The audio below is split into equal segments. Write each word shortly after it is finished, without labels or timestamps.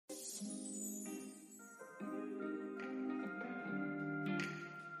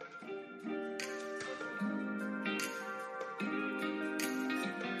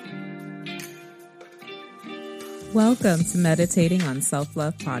Welcome to Meditating on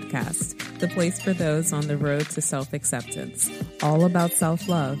Self-Love Podcast, the place for those on the road to self-acceptance, all about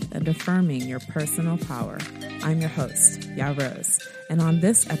self-love and affirming your personal power. I'm your host, Ya Rose, and on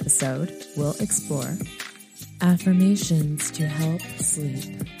this episode, we'll explore affirmations to help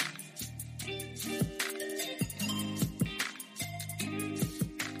sleep.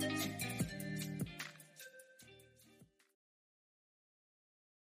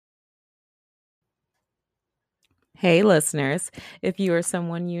 Hey listeners, if you or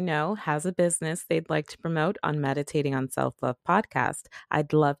someone you know has a business they'd like to promote on Meditating on Self-Love Podcast,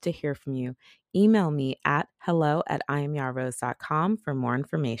 I'd love to hear from you. Email me at hello@IamYarRose.com for more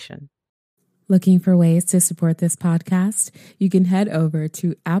information. Looking for ways to support this podcast? You can head over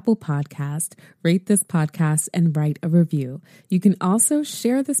to Apple Podcast, rate this podcast, and write a review. You can also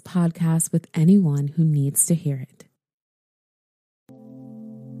share this podcast with anyone who needs to hear it.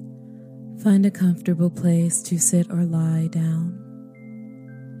 Find a comfortable place to sit or lie down.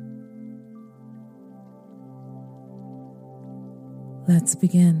 Let's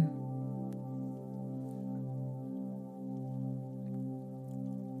begin.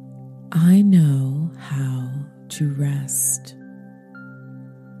 I know how to rest.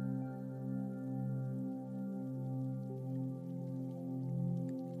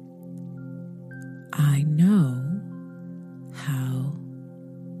 I know how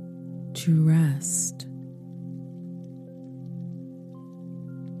to rest.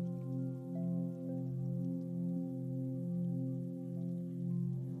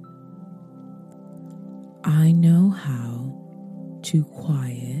 I know how to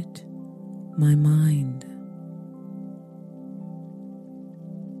quiet my mind.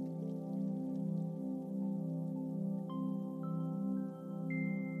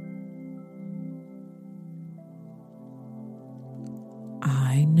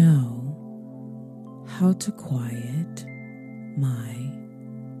 I know how to quiet my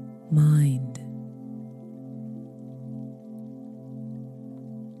mind.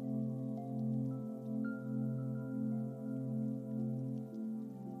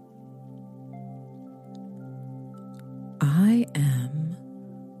 I am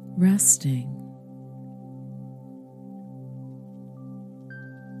resting.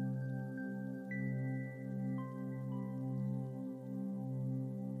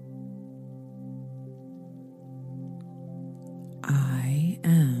 I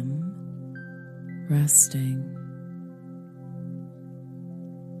am resting.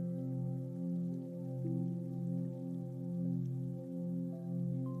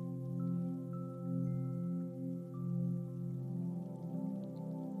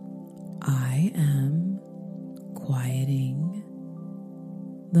 I am quieting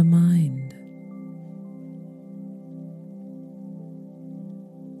the mind.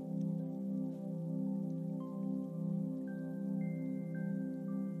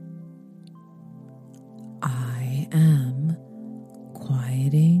 I am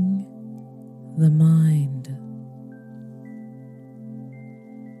quieting the mind.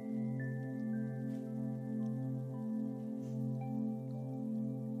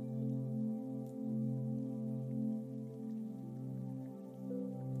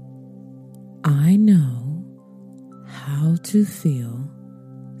 I know how to feel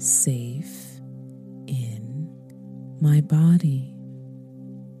safe in my body.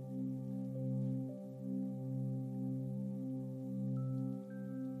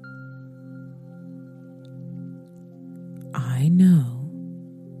 I know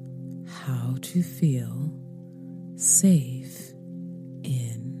how to feel safe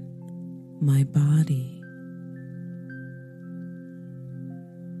in my body.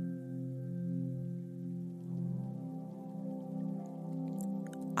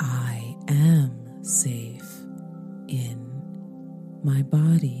 I am safe in my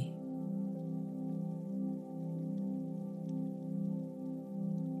body.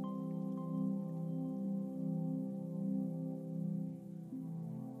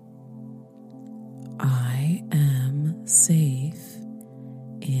 I am safe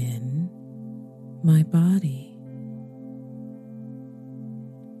in my body.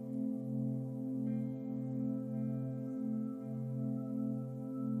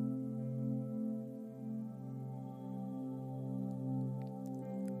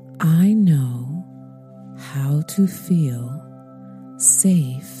 I know how to feel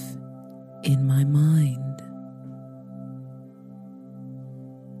safe in my mind.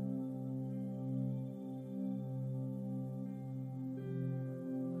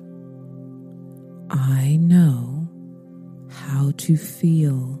 I know how to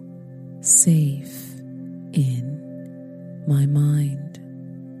feel safe in my mind.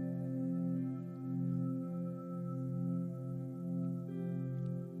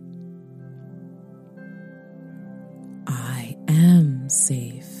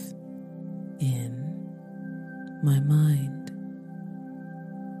 safe in my mind.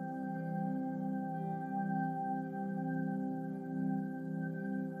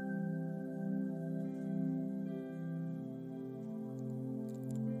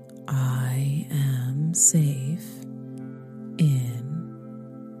 I am safe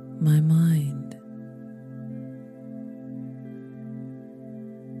in my mind.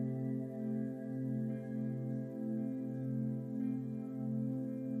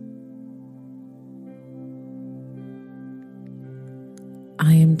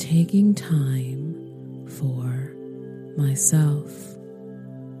 I am taking time for myself.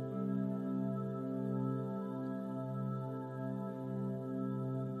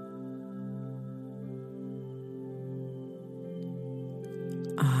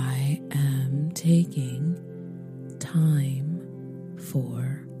 I am taking time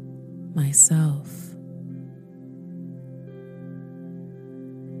for myself.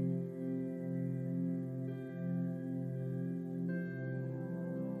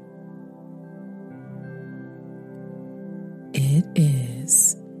 It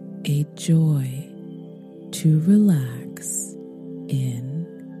is a joy to relax in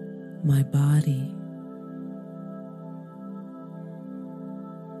my body.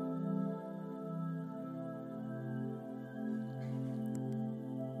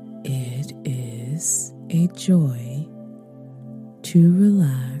 It is a joy to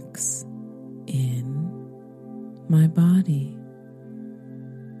relax in my body.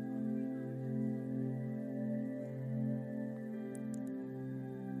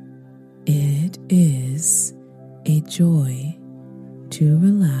 It is a joy to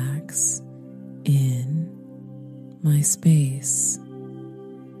relax in my space.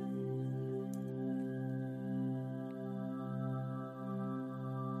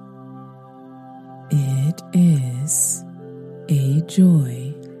 It is a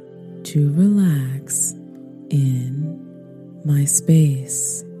joy to relax in my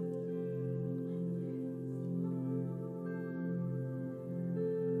space.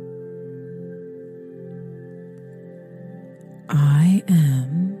 I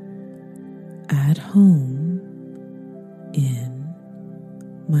am at home in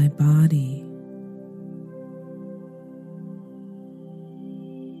my body.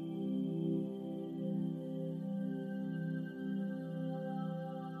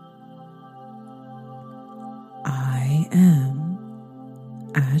 I am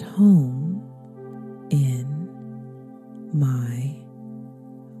at home in my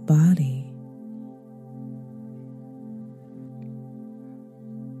body.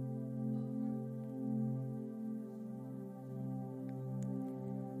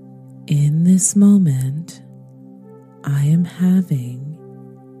 In this moment, I am having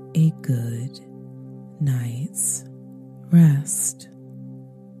a good night's rest.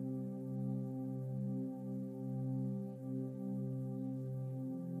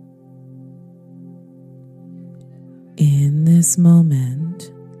 In this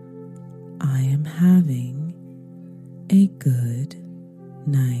moment, I am having a good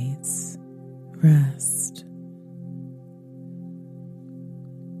night's rest.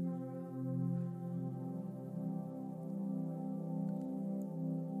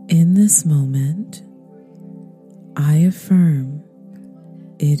 In this moment, I affirm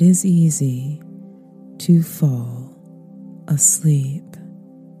it is easy to fall asleep.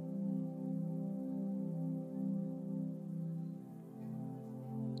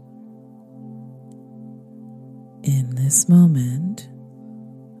 In this moment,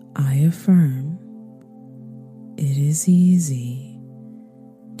 I affirm it is easy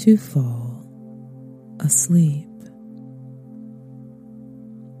to fall asleep.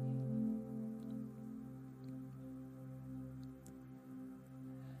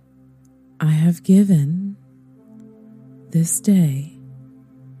 I have given this day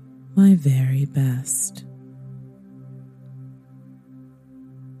my very best.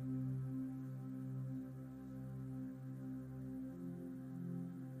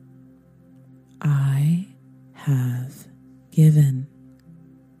 I have given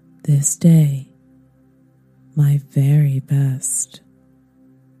this day my very best.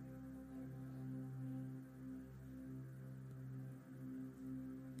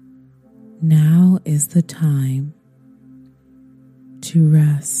 Now is the time to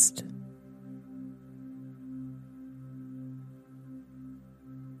rest.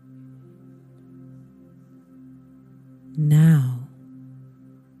 Now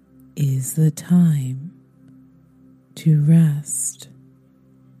is the time to rest.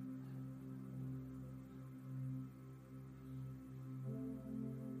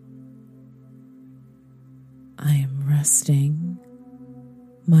 I am resting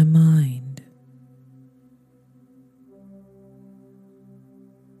my mind.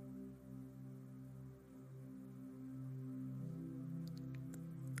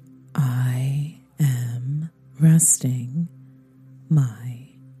 I am resting my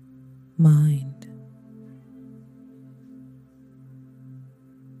mind.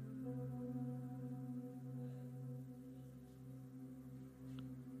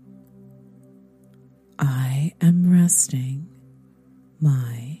 I am resting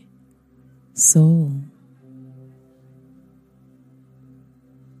my soul.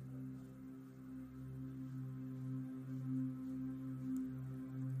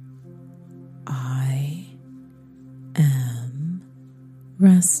 I am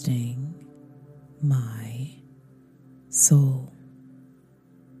resting my soul.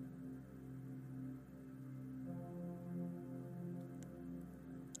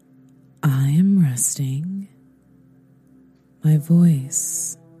 I am resting my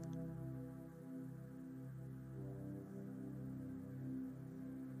voice.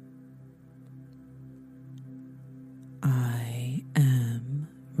 I am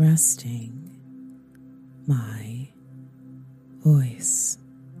resting my voice.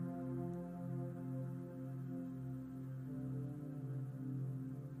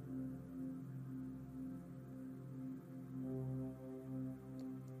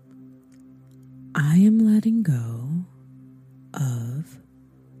 I am letting go of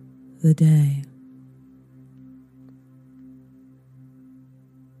the day.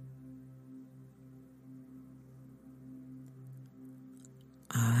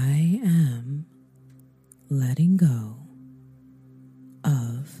 I am letting go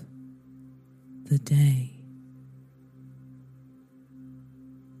of the day.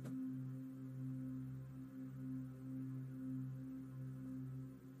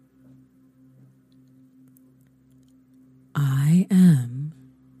 I am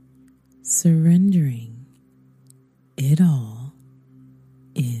surrendering it all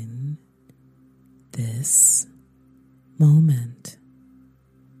in this moment.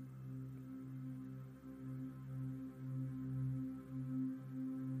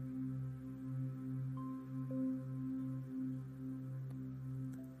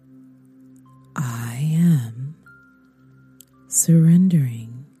 I am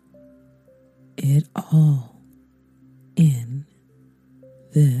surrendering it all in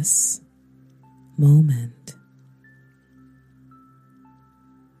this moment.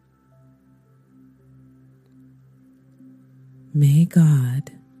 May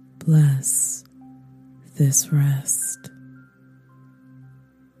God bless this rest.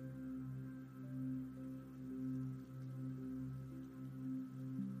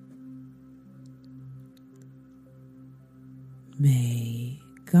 May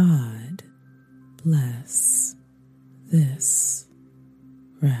God bless this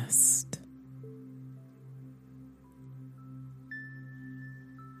rest.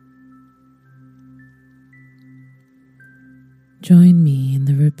 Join me in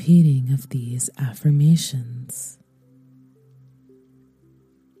the repeating of these affirmations.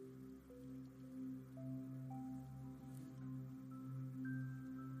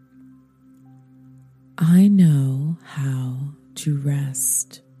 I know how to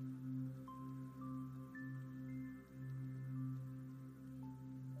rest.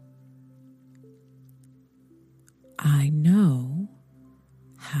 I know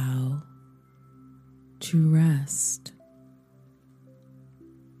how to rest.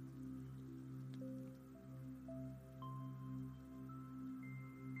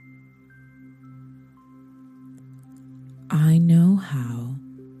 I know how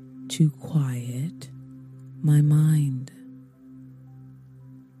to quiet my mind.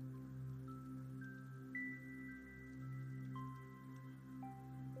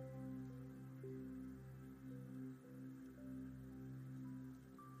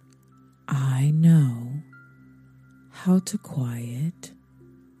 I know how to quiet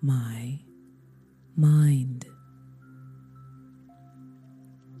my mind.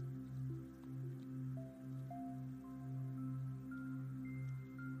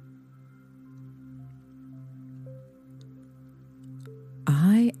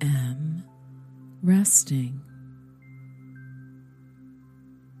 I am resting.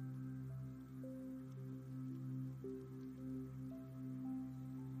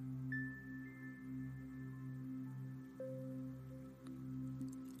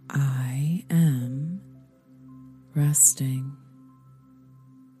 I am resting.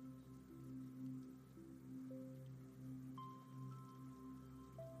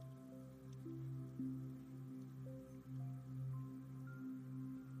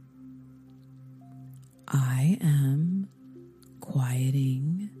 I am quiet.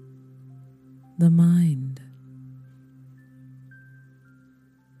 quieting the mind.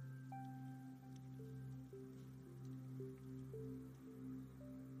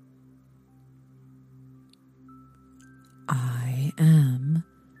 I am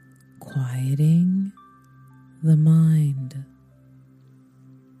quieting the mind.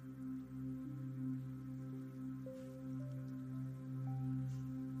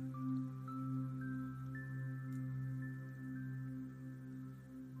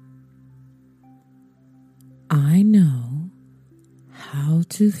 I know how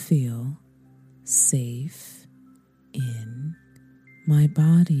to feel safe in my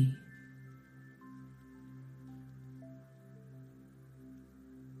body.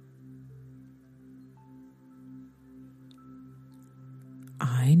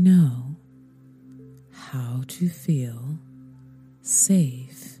 I know how to feel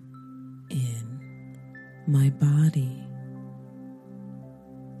safe in my body.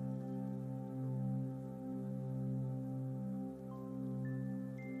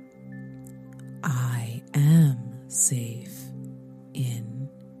 I am safe in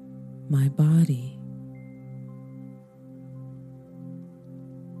my body.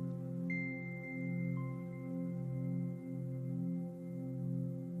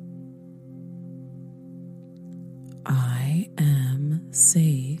 I am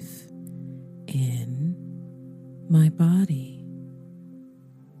safe in my body.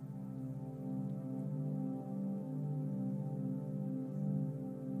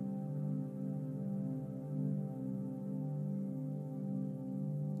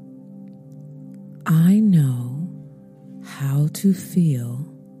 I know how to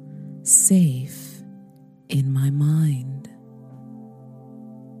feel safe in my mind.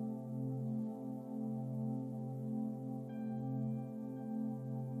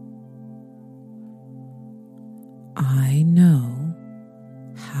 I know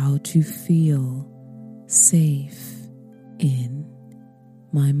how to feel safe in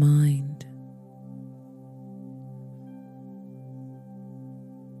my mind.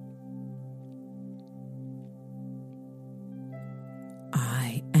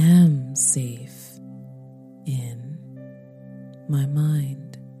 I am safe in my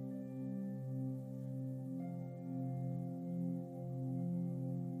mind.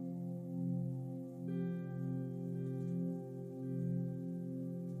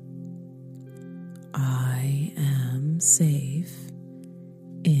 I am safe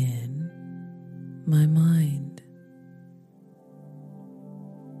in my mind.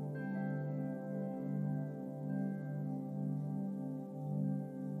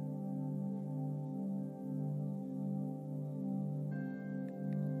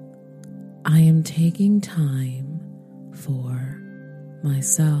 I am taking time for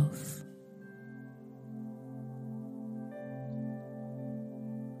myself.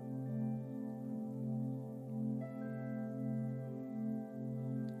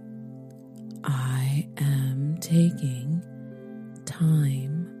 I am taking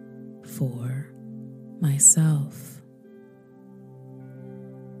time for myself.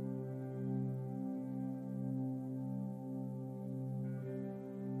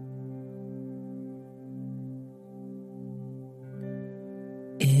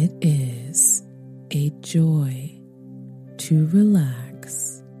 It is a joy to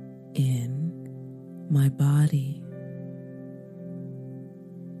relax in my body.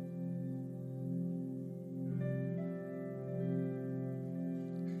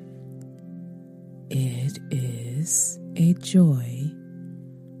 It is a joy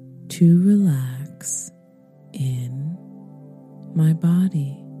to relax in my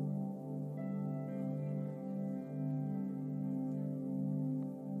body.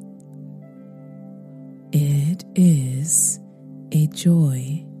 It is a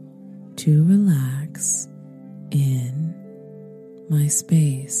joy to relax in my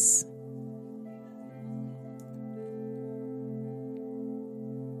space.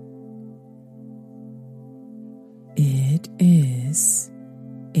 It is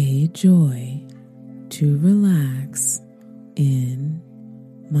a joy to relax in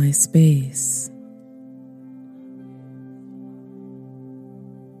my space.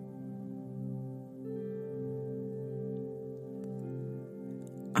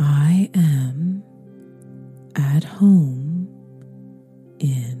 I am at home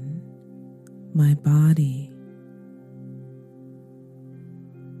in my body.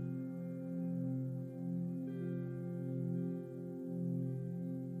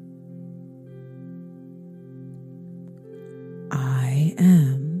 I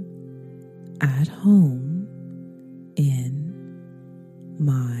am at home in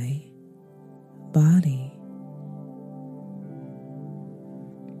my body.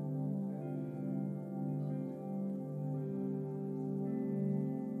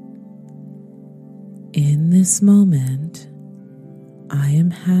 this moment, I am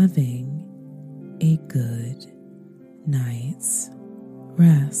having a good night's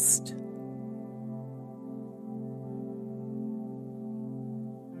rest.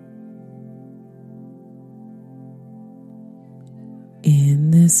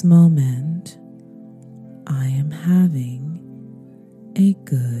 In this moment, I am having a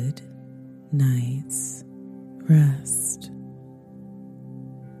good night's rest.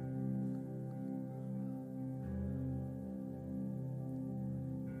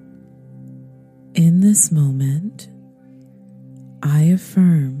 In this moment, I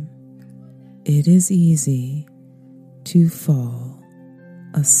affirm it is easy to fall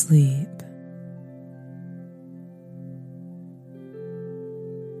asleep.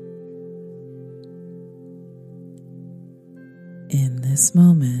 In this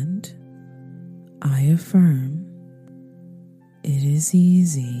moment, I affirm it is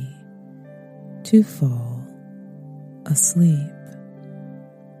easy to fall asleep.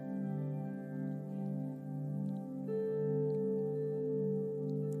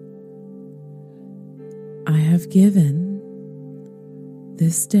 I have given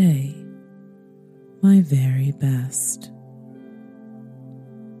this day my very best.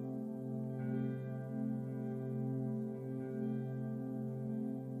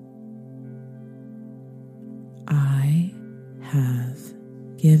 I have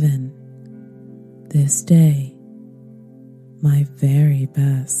given this day my very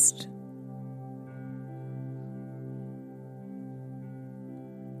best.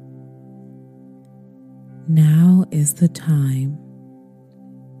 Now is the time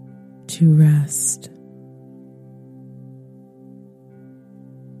to rest.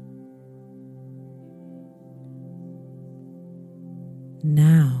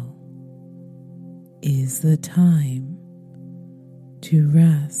 Now is the time to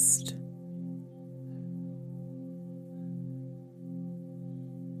rest.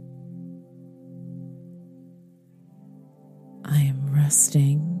 I am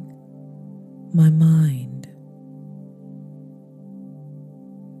resting my mind.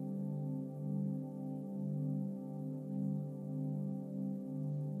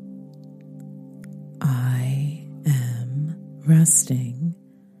 I am resting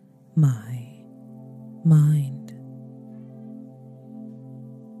my mind.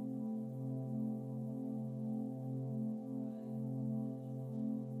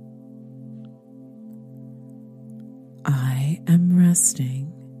 I am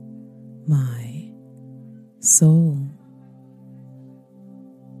resting my soul.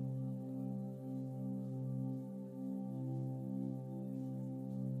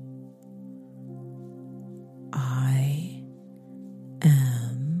 I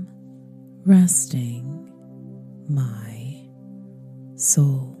am resting my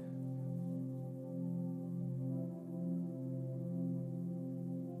soul.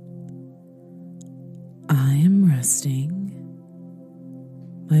 I am resting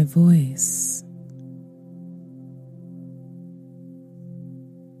my voice.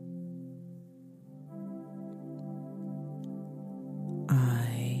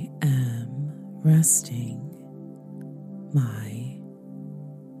 I am resting my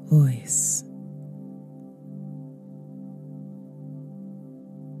voice.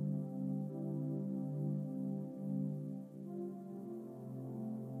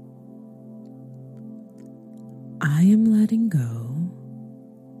 I am letting go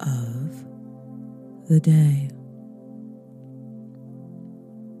of the day.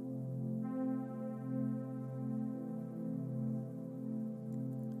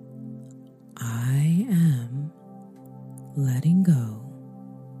 I am letting go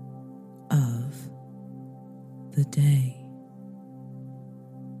of the day.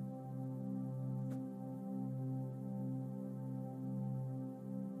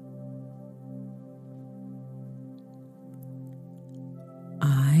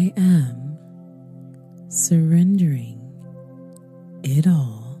 I am surrendering it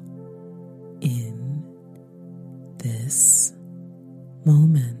all in this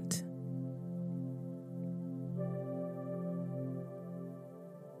moment.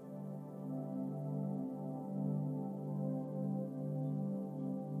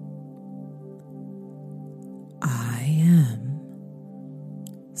 I am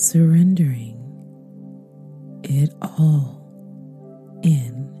surrendering it all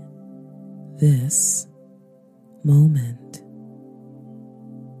in this moment.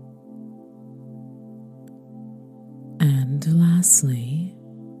 And lastly,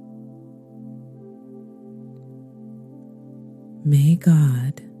 may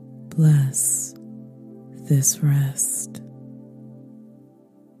God bless this rest.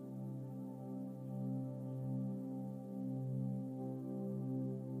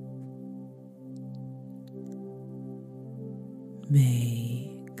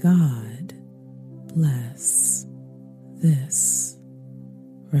 May God bless this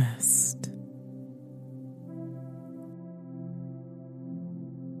rest.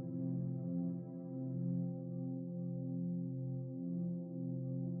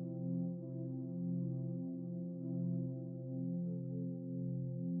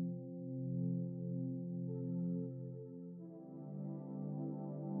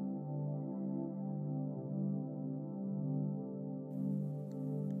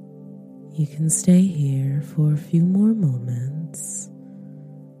 You can stay here for a few more moments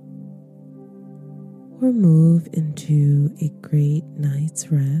or move into a great night's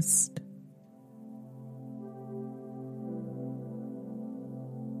rest.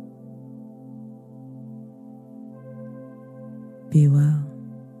 Be well.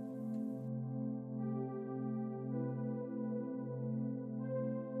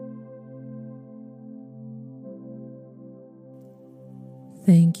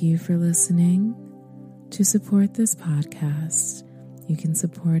 Thank you for listening. To support this podcast, you can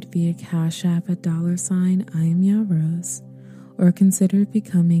support via Cash App at $I am Yarose, or consider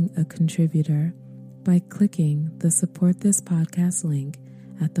becoming a contributor by clicking the Support This Podcast link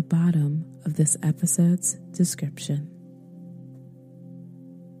at the bottom of this episode's description.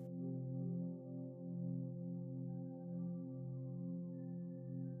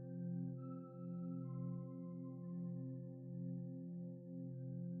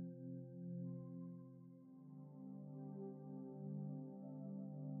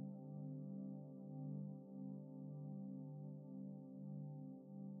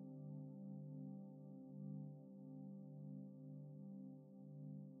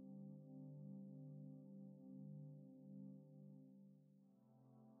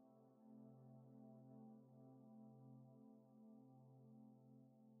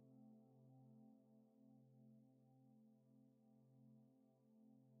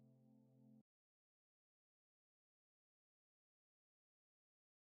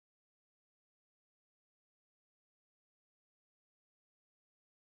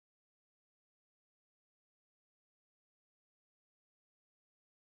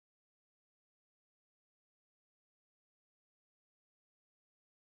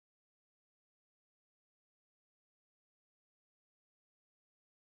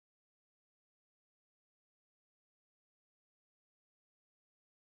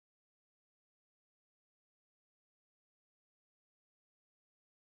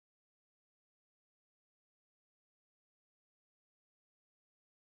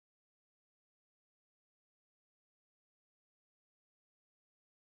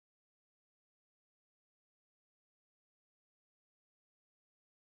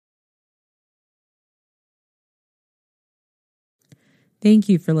 Thank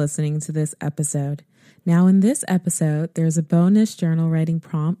you for listening to this episode. Now, in this episode, there's a bonus journal writing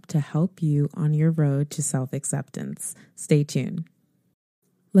prompt to help you on your road to self-acceptance. Stay tuned.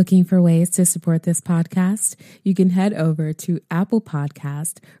 Looking for ways to support this podcast? You can head over to Apple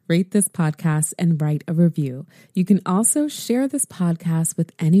Podcast, rate this podcast, and write a review. You can also share this podcast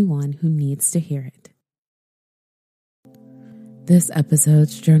with anyone who needs to hear it. This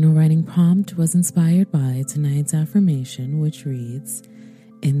episode's journal writing prompt was inspired by tonight's affirmation, which reads,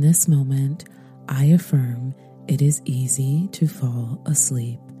 "In this moment, I affirm it is easy to fall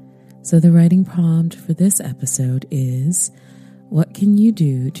asleep." So the writing prompt for this episode is, what can you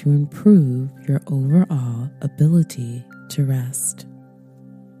do to improve your overall ability to rest?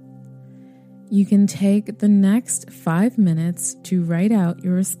 You can take the next 5 minutes to write out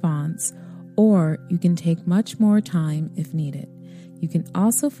your response, or you can take much more time if needed. You can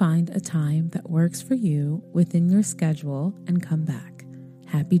also find a time that works for you within your schedule and come back.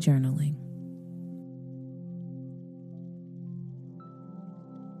 Happy journaling.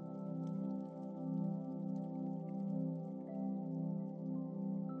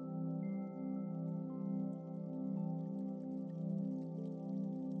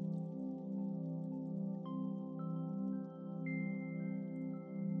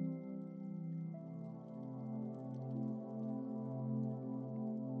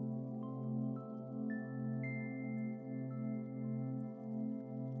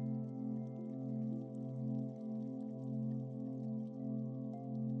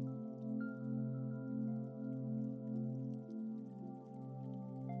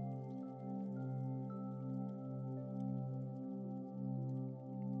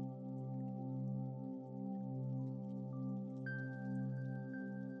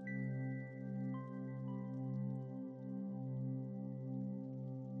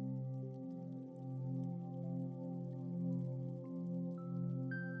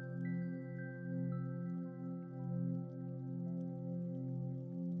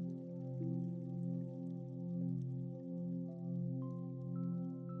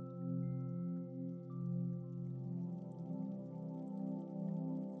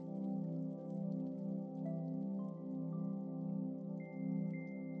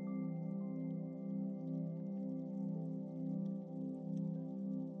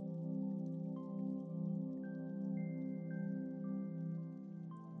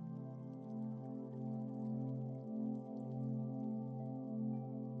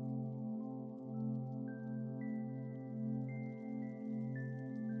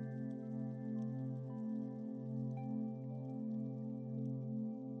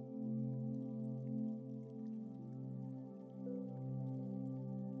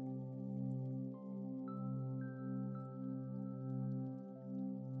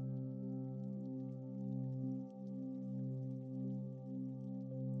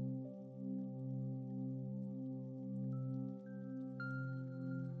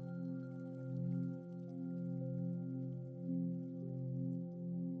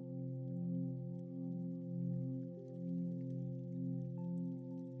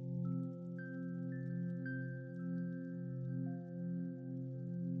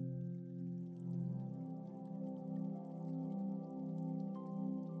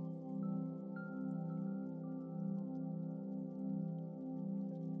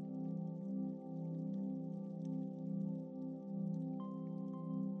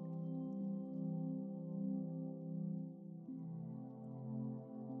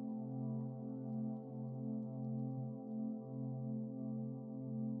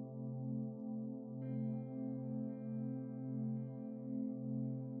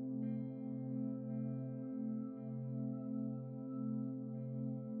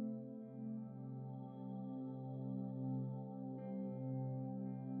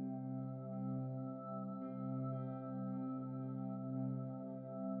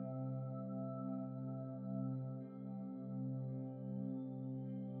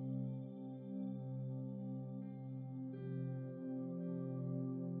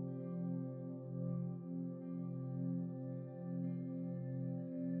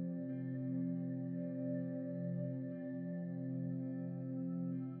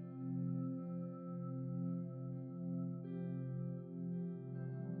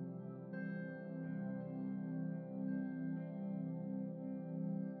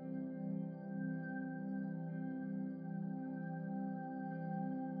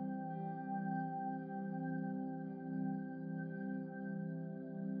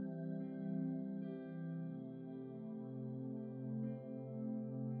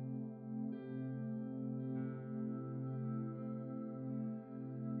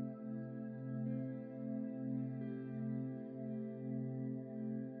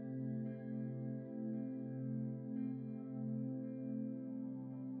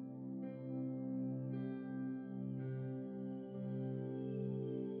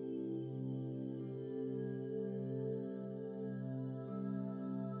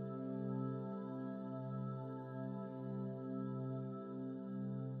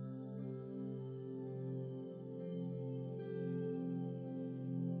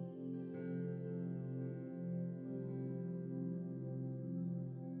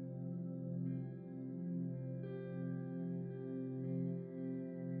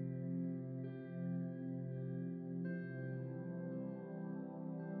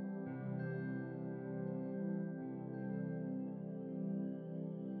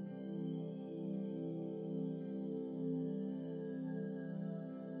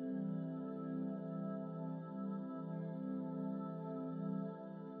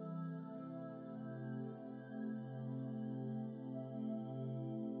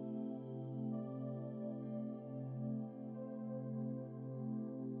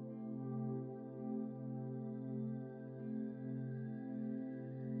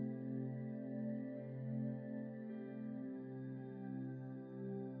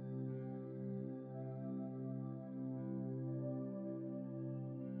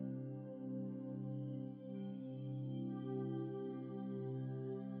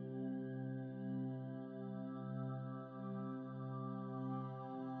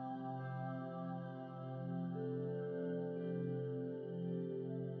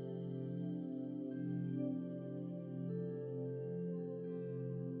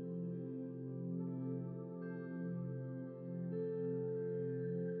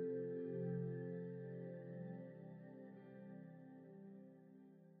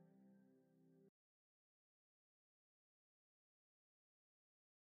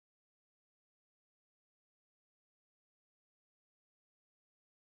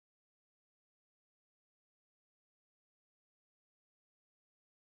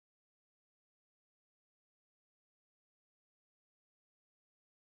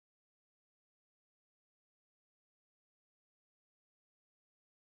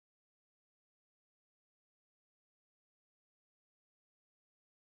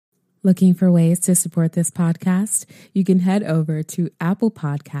 Looking for ways to support this podcast? You can head over to Apple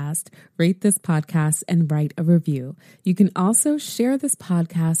Podcast, rate this podcast, and write a review. You can also share this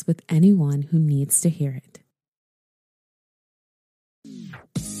podcast with anyone who needs to hear it.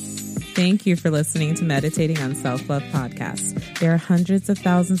 Thank you for listening to Meditating on Self-Love Podcast. There are hundreds of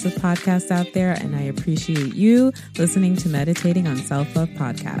thousands of podcasts out there, and I appreciate you listening to Meditating on Self-Love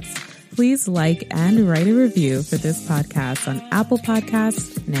Podcast. Please like and write a review for this podcast on Apple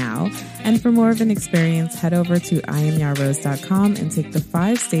Podcasts now. And for more of an experience, head over to IamYaRose.com and take the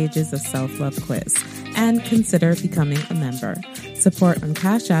 5 stages of self-love quiz and consider becoming a member. Support on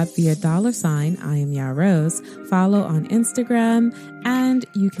Cash App via $IamYaRose, follow on Instagram, and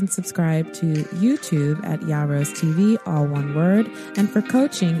you can subscribe to YouTube at YaRose TV, all one word. And for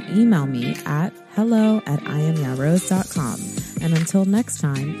coaching, email me at hello@IamYaRose.com. And until next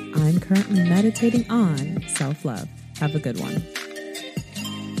time, I'm currently meditating on self-love. Have a good one.